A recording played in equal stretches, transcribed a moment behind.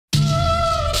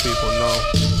people know.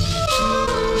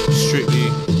 Strictly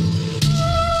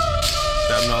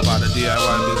let them know about the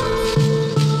D.I.Y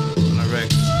business on the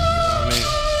regs, you know what I mean?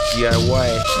 D.I.Y,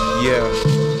 yeah.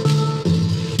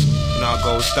 You know how it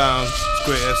goes down, it's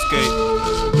great Ezcape.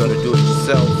 You gotta do it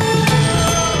yourself.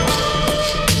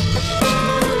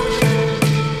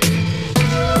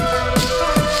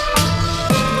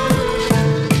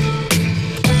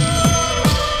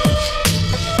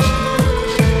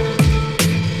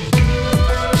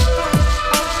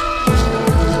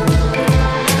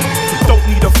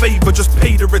 Favor, just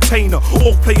pay the retainer.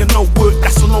 All play and no work,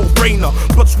 that's a no-brainer.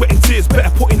 Blood, sweat and tears,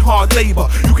 better put in hard labour.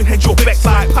 You can hedge your bets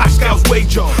like Pascal's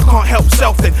wager. Can't help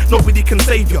self then, nobody can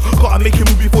save you. Gotta make a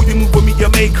move before you move and meet your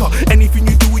maker. Anything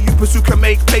you do, what you pursue can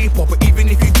make paper. But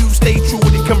even if you do stay true,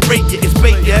 it can break it, it's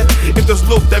bait, yeah. If there's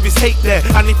love, there is hate there.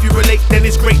 And if you relate, then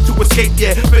it's great to escape,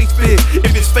 yeah. Face fear,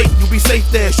 if it's fake, you'll be safe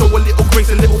there. Show a little grace,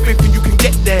 a little faith and you can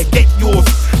get there. Get yours,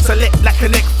 select like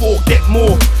a neck for, get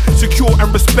more. Secure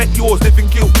and respect yours, living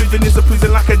guilt. Living is a prison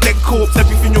like a dead corpse.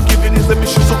 Everything you're giving is a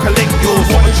mission, so collect yours.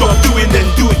 Want a job doing, then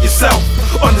do it yourself.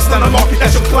 Understand the market,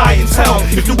 that's your clientele.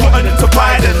 If you want them to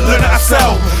buy, then learn how to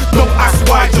sell. Don't ask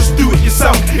why, just do it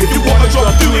yourself. If you want a job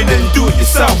doing, then do it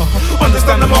yourself.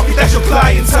 Understand the market, that's your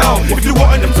clientele. If you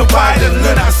want them to buy, then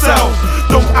learn how to sell.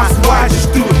 Don't ask why,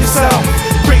 just do it yourself.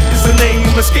 Great is the name,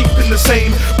 escaping the same.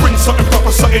 Bring something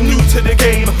proper, something new to the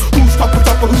game. Who's top,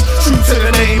 who's true to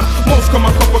the name? Most come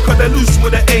uncover cause they're loose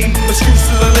with the aim.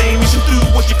 Excuses are lame, you should do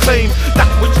what you claim. That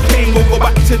which came will go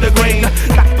back to the grain.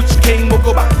 That which came will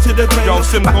go back to the grain. Yo,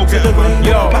 Simba, go get it,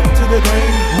 yo, back to the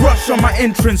grain. Rush on my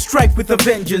entrance, strike with a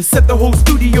vengeance. Set the whole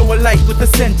studio alight with a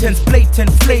sentence.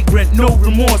 Blatant, flagrant, no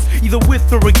remorse. Either with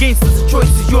or against us, the choice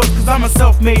is yours. Cause I'm a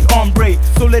self-made hombre,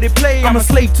 so let it play. I'm a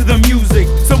slave to the music,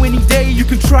 so any day you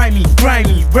can try me,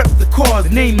 grimy, rep the cause.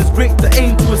 The name is great, the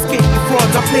aim to escape the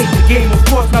frauds. I played the game, of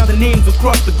course, now the names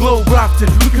across the globe. Rafted,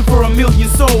 looking for 1 million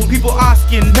souls. People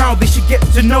asking, now they should get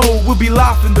to know. We'll be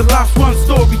laughing, the last one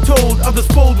story told. Others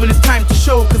fold when it's time to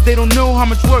show, cause they don't know how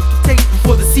much work it takes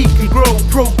before the seed can grow.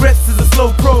 Progress is a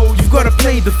slow pro, you've gotta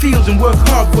play the field and work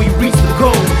hard before you reach the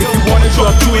goal. If you want a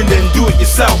job doing, then do it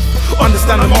yourself.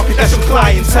 Understand the market, that's your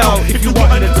clientele. If you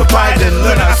want them to buy, then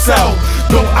learn how to sell.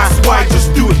 Don't ask why,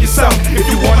 just do it yourself. If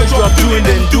you want a job doing,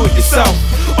 then do it yourself.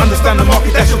 Understand the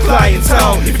market, that's your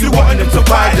clientele. If you want them to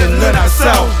buy, then learn how to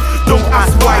sell. Don't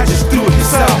ask why, just do it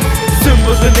yourself.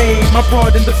 Simba's the name, my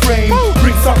broad in the frame.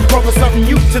 Bring something proper, something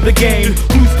new to the game.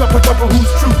 Who's top,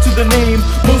 who's true to the name?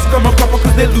 Most come up proper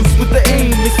cause they're loose with the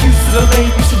aim. Excuses are lame,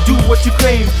 you should do what you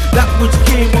claim. That which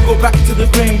came will go back to the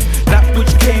grain. That which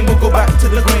came will go back to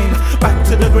the grain. Back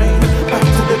to the grain, back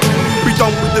to the grain. Be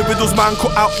done with the riddles, man,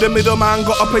 cut out the middle man.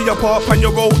 Gotta play your part, plan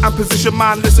your role and position,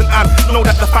 man. Listen and know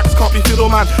that the facts can't be fiddle,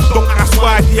 man. Don't ask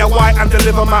why, D.I.Y and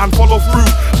deliver, man. Follow through,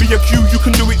 be a cue, you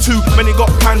can do it too. Many got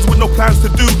plans with no plans to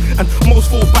do, and most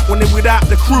fall back when they're without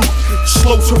the crew.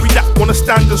 Slow to react, wanna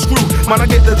stand and screw. Man, I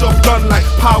get the job done like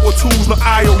power tools, not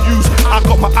IOUs. I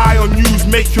got my eye on yous,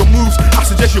 make your moves. I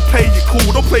suggest you play it cool,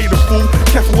 don't play the fool.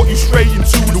 Careful what you stray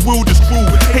into, the world is cruel.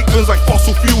 Hate burns like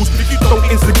fossil fuels. If you don't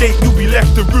instigate, you'll be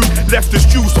left to rue, left as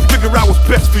Jews. So figure out what's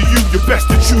best for you, you're best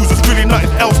to choose. There's really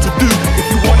nothing else to do. If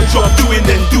you want a job doing,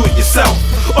 then do it yourself.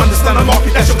 Understand the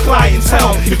market, that's your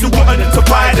clientele. If you want them to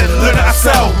buy, then learn how to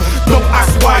sell. Don't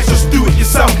ask why, just do it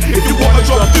yourself. If you want a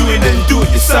job doing, then do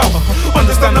it yourself.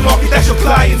 Understand the market, that's your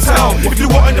clientele. If you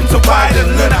want them to buy,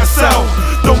 then learn how to sell.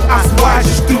 Don't ask why,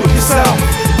 just do it yourself.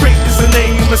 Great is the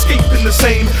name, escaping the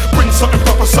same. Bring something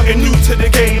proper, something new to the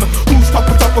game. Who's top,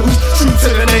 who's true to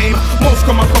the name? Most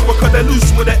come uncover cause they're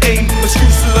loose with the aim.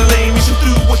 Excuses are lame, you should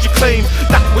do what you claim.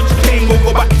 That which came will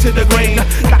go back to the grain.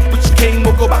 That which came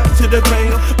will go back to the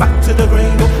grain. Back to the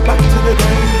grain, back to the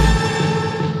grain.